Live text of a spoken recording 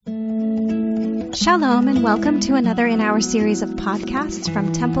Shalom and welcome to another in our series of podcasts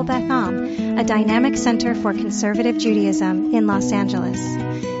from Temple Beth Am, a dynamic center for conservative Judaism in Los Angeles.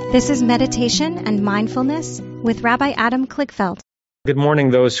 This is Meditation and Mindfulness with Rabbi Adam Kligfeld. Good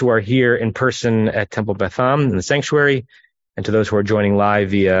morning, those who are here in person at Temple Beth Am in the sanctuary, and to those who are joining live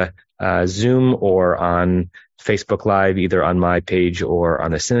via Zoom or on Facebook Live, either on my page or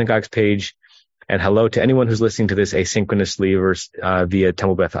on the synagogue's page. And hello to anyone who's listening to this asynchronously or via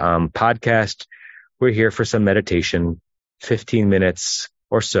Temple Beth Am podcast. We're here for some meditation, 15 minutes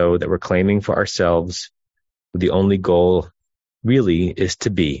or so that we're claiming for ourselves. The only goal really is to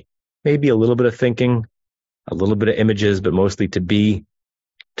be. Maybe a little bit of thinking, a little bit of images, but mostly to be,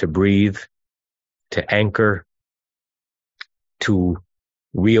 to breathe, to anchor, to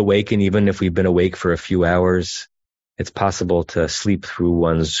reawaken even if we've been awake for a few hours. It's possible to sleep through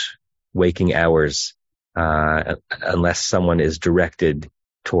one's waking hours unless someone is directed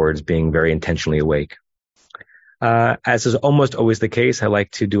towards being very intentionally awake. As is almost always the case, I like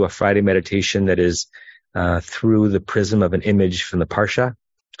to do a Friday meditation that is through the prism of an image from the Parsha.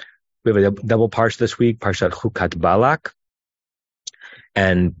 We have a double Parsha this week, Parshat Chukat Balak.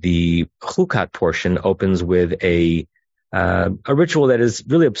 And the Chukat portion opens with a ritual that is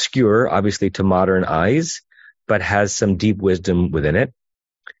really obscure, obviously to modern eyes, but has some deep wisdom within it.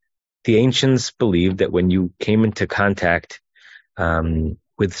 The ancients believed that when you came into contact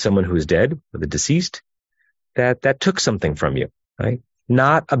with someone who is dead, with a deceased, that took something from you, right?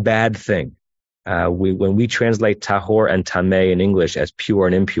 Not a bad thing. When we translate tahor and tameh in English as pure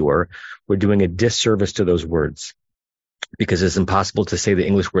and impure, we're doing a disservice to those words because it's impossible to say the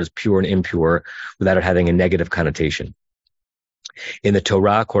English words pure and impure without it having a negative connotation. In the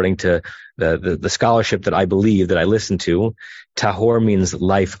Torah, according to the scholarship that I believe, that I listen to, tahor means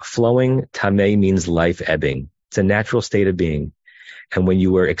life flowing, tameh means life ebbing. It's a natural state of being. And when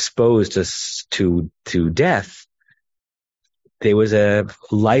you were exposed to death, there was a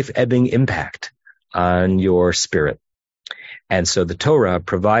life-ebbing impact on your spirit. And so the Torah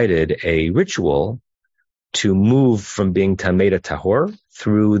provided a ritual to move from being tameh to tahor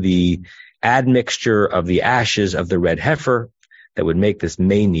through the admixture of the ashes of the red heifer that would make this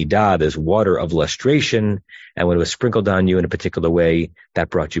mei nidah, this water of lustration, and when it was sprinkled on you in a particular way, that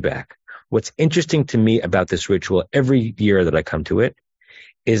brought you back. What's interesting to me about this ritual every year that I come to it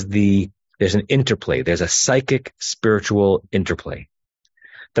is there's an interplay. There's a psychic, spiritual interplay.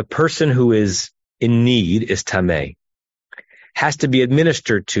 The person who is in need is tameh, has to be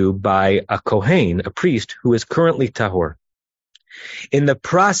administered to by a kohen, a priest, who is currently tahor. In the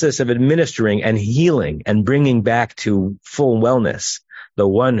process of administering and healing and bringing back to full wellness the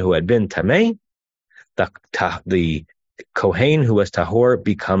one who had been tameh, the kohen who was tahor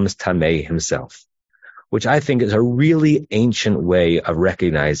becomes tameh himself, which I think is a really ancient way of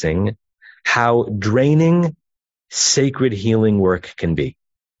recognizing how draining sacred healing work can be.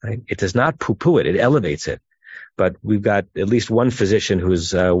 Right? It does not poo-poo it, it elevates it. But we've got at least one physician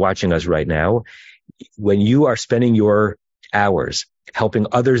who's watching us right now. When you are spending your hours helping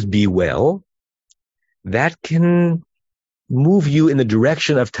others be well, that can move you in the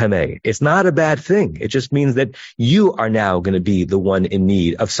direction of tameh. It's not a bad thing. It just means that you are now going to be the one in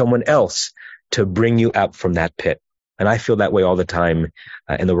need of someone else to bring you out from that pit. And I feel that way all the time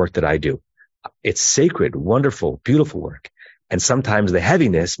in the work that I do. It's sacred, wonderful, beautiful work. And sometimes the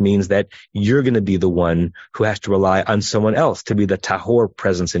heaviness means that you're going to be the one who has to rely on someone else to be the tahor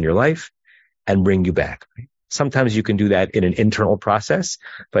presence in your life and bring you back. Sometimes you can do that in an internal process,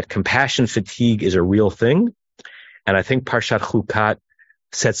 but compassion fatigue is a real thing. And I think Parshat Chukat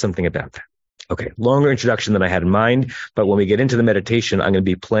said something about that. Okay, longer introduction than I had in mind, but when we get into the meditation, I'm going to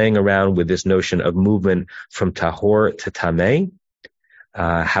be playing around with this notion of movement from tahor to tameh,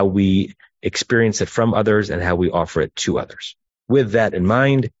 how we experience it from others and how we offer it to others. With that in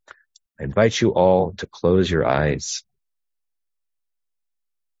mind, I invite you all to close your eyes.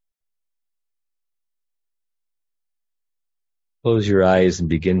 Close your eyes and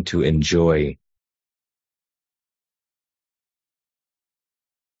begin to enjoy.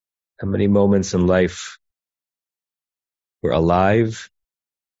 How many moments in life we're alive,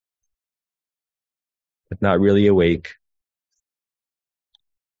 but not really awake,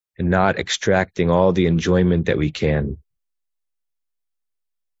 and not extracting all the enjoyment that we can.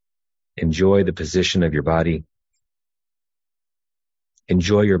 Enjoy the position of your body.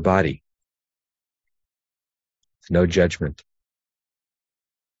 Enjoy your body. No judgment.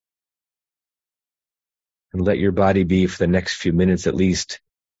 And let your body be, for the next few minutes at least,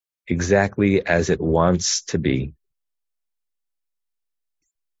 exactly as it wants to be.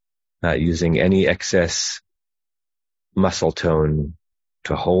 Not using any excess muscle tone,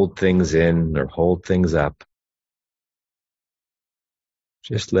 to hold things in or hold things up.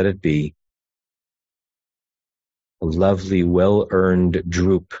 Just let it be a lovely, well-earned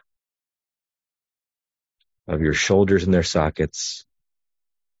droop of your shoulders in their sockets,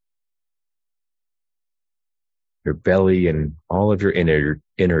 your belly and all of your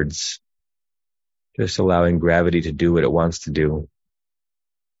innards, just allowing gravity to do what it wants to do.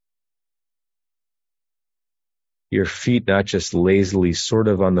 Your feet not just lazily sort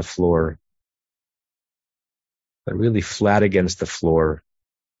of on the floor, but really flat against the floor,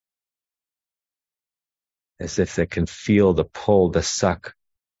 as if they can feel the pull, the suck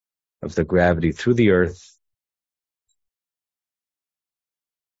of the gravity through the earth,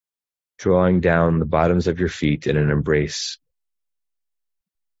 drawing down the bottoms of your feet in an embrace.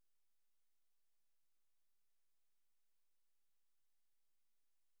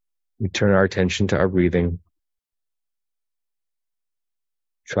 We turn our attention to our breathing,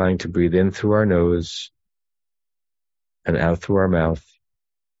 trying to breathe in through our nose and out through our mouth,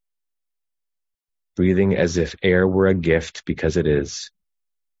 breathing as if air were a gift, because it is.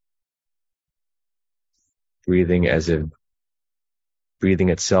 Breathing as if breathing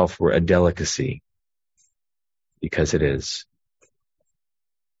itself were a delicacy, because it is.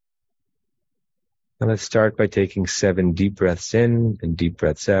 And let's start by taking 7 deep breaths in and deep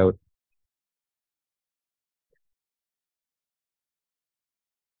breaths out.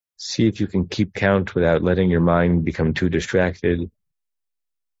 See if you can keep count without letting your mind become too distracted.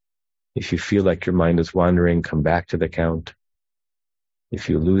 If you feel like your mind is wandering, come back to the count. If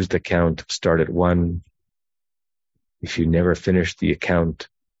you lose the count, start at 1. If you never finish the count,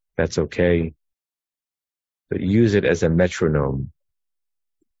 that's okay. But use it as a metronome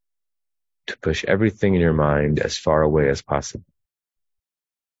to push everything in your mind as far away as possible.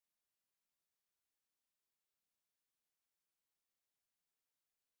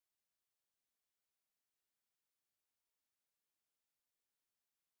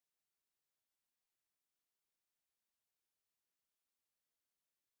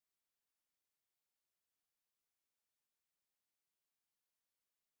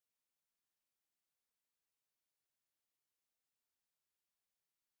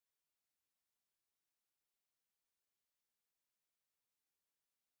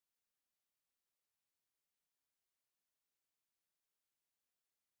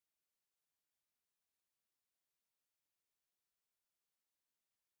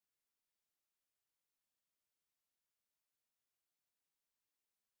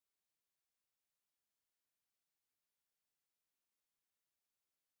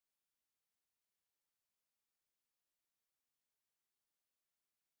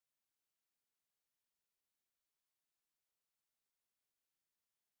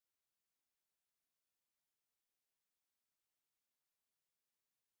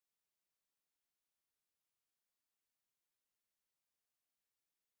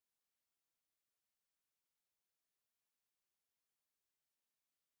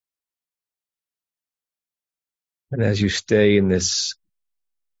 And as you stay in this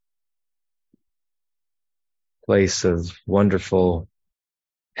place of wonderful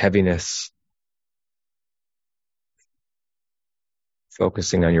heaviness,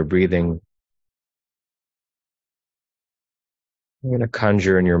 focusing on your breathing, you're going to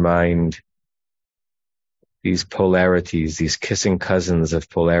conjure in your mind these polarities, these kissing cousins of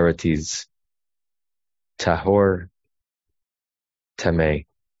polarities, tahor, tameh.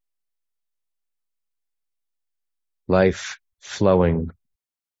 Life flowing,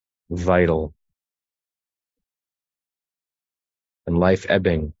 vital, and life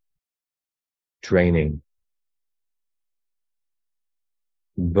ebbing, draining.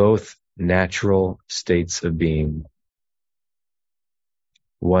 Both natural states of being,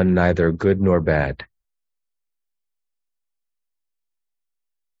 one neither good nor bad.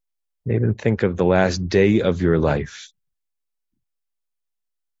 Even think of the last day of your life,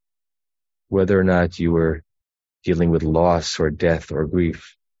 whether or not you were dealing with loss or death or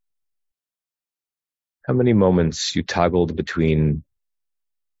grief. How many moments you toggled between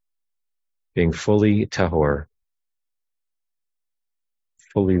being fully tahor,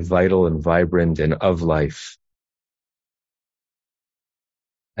 fully vital and vibrant and of life,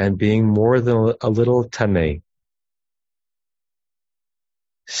 and being more than a little tameh,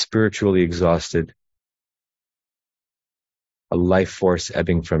 spiritually exhausted, a life force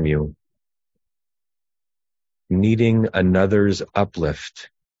ebbing from you, needing another's uplift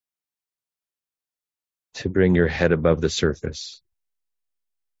to bring your head above the surface.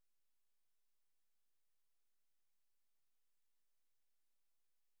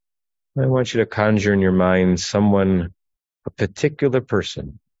 I want you to conjure in your mind someone a particular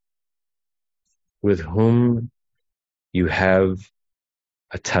person with whom you have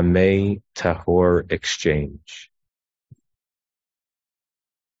a tamei tahor exchange.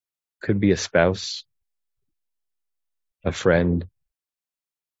 Could be a spouse, a friend,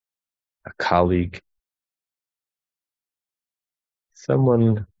 a colleague,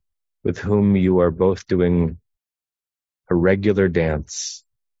 someone with whom you are both doing a regular dance,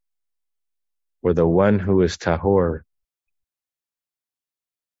 where the one who is tahor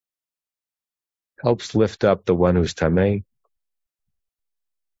helps lift up the one who's tamei,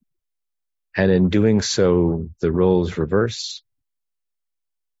 and in doing so, the roles reverse.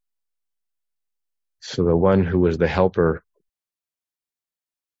 So the one who was the helper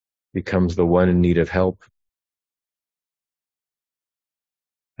becomes the one in need of help,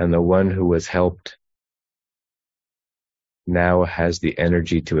 and the one who was helped now has the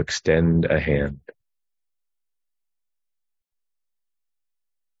energy to extend a hand.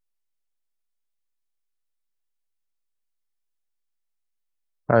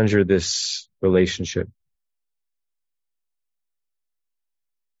 Conjure this relationship,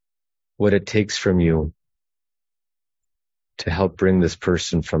 what it takes from you to help bring this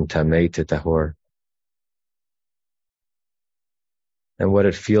person from tamei to tahor, and what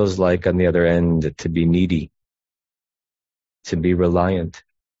it feels like on the other end to be needy, to be reliant,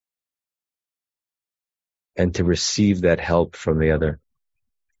 and to receive that help from the other.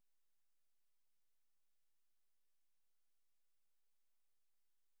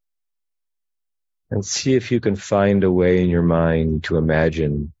 And see if you can find a way in your mind to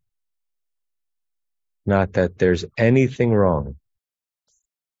imagine not that there's anything wrong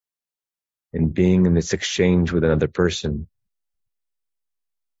in being in this exchange with another person.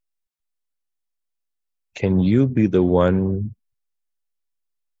 Can you be the one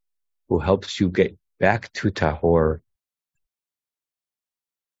who helps you get back to tahor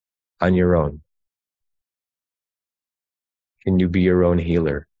on your own? Can you be your own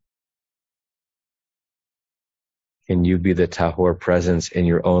healer? Can you be the tahor presence in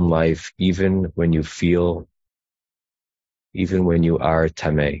your own life, even when you are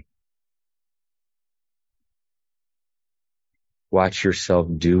tamei? Watch yourself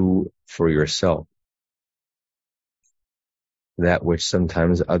do for yourself that which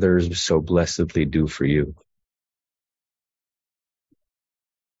sometimes others so blessedly do for you.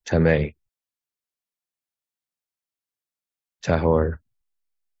 Tamei, tahor,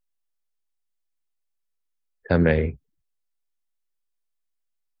 tamei,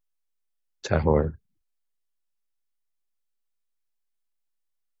 tahor.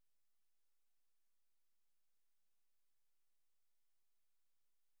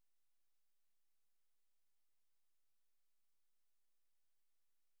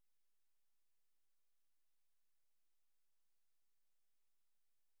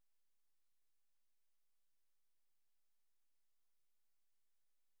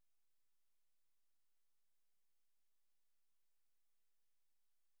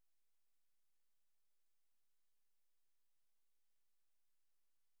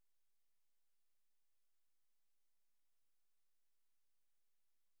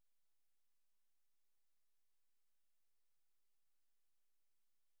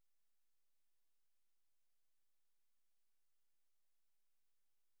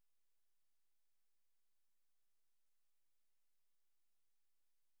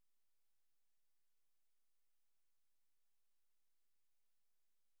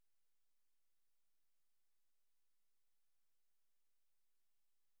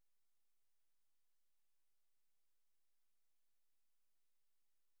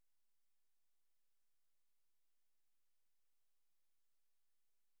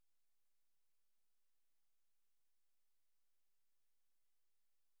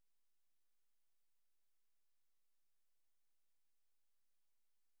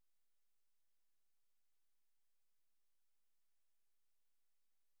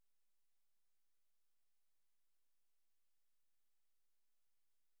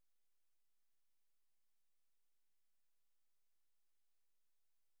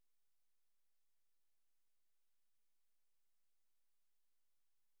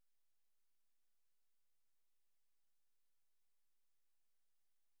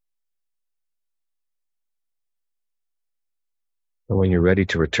 And when you're ready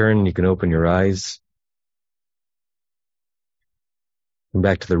to return, you can open your eyes. Come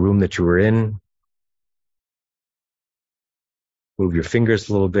back to the room that you were in. Move your fingers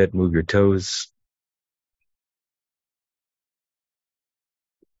a little bit, move your toes.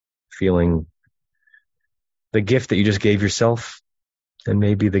 Feeling the gift that you just gave yourself, and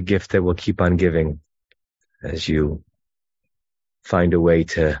maybe the gift that will keep on giving as you find a way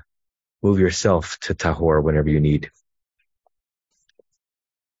to move yourself to tahor whenever you need.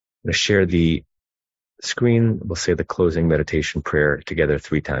 I'm going to share the screen. We'll say the closing meditation prayer together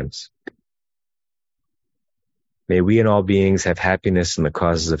 3 times. May we and all beings have happiness in the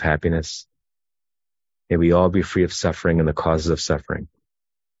causes of happiness. May we all be free of suffering in the causes of suffering.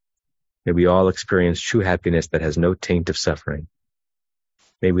 May we all experience true happiness that has no taint of suffering.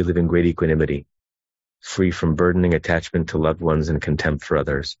 May we live in great equanimity, free from burdening attachment to loved ones and contempt for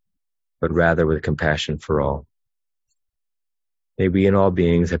others, but rather with compassion for all. May we and all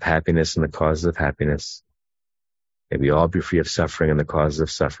beings have happiness in the causes of happiness. May we all be free of suffering in the causes of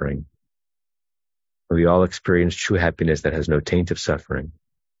suffering. May we all experience true happiness that has no taint of suffering.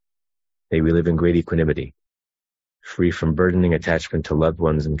 May we live in great equanimity, free from burdening attachment to loved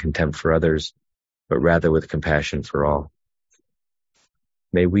ones and contempt for others, but rather with compassion for all.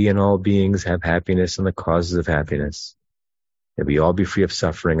 May we and all beings have happiness in the causes of happiness. May we all be free of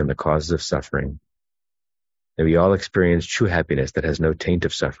suffering in the causes of suffering. May we all experience true happiness that has no taint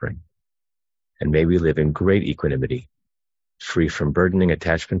of suffering. And may we live in great equanimity, free from burdening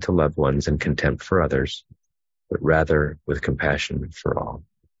attachment to loved ones and contempt for others, but rather with compassion for all.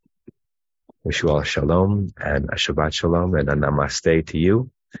 Wish you all a shalom and a Shabbat shalom and a namaste to you.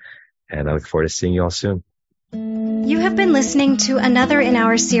 And I look forward to seeing you all soon. You have been listening to another in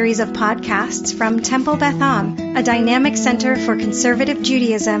our series of podcasts from Temple Beth Am, a dynamic center for conservative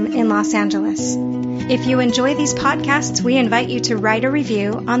Judaism in Los Angeles. If you enjoy these podcasts, we invite you to write a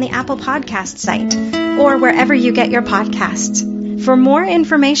review on the Apple Podcast site or wherever you get your podcasts. For more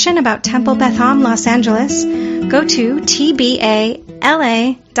information about Temple Beth Am Los Angeles, go to tbala.org.